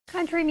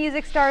Country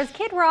music stars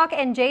Kid Rock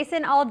and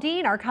Jason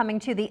Aldean are coming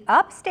to the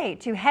Upstate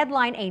to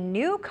headline a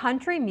new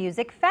country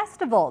music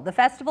festival. The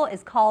festival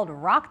is called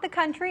Rock the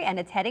Country and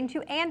it's heading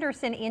to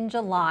Anderson in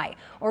July.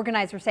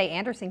 Organizers say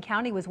Anderson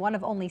County was one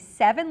of only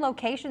 7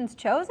 locations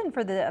chosen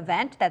for the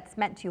event that's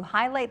meant to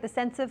highlight the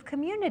sense of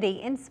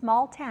community in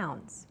small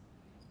towns.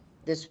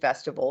 This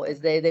festival is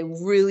they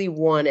really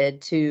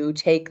wanted to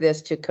take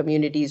this to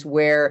communities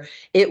where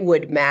it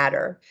would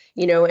matter,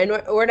 and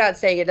we're not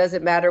saying it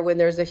doesn't matter when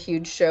there's a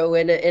huge show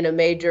in a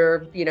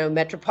major,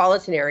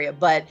 metropolitan area,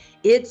 but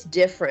it's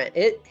different.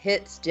 It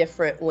hits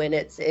different when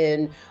it's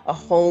in a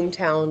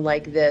hometown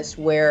like this,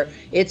 where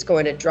it's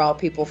going to draw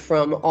people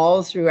from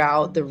all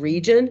throughout the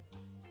region.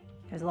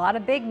 There's a lot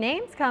of big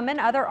names coming.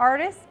 Other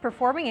artists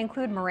performing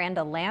include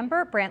Miranda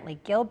Lambert, Brantley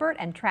Gilbert,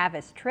 and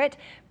Travis Tritt.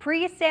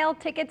 Pre-sale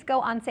tickets go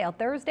on sale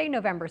Thursday,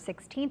 November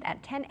 16th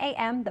at 10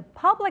 a.m. The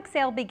public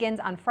sale begins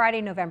on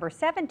Friday, November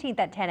 17th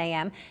at 10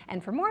 a.m.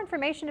 And for more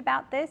information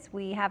about this,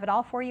 we have it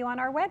all for you on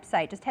our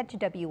website. Just head to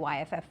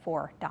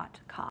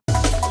WYFF4.com.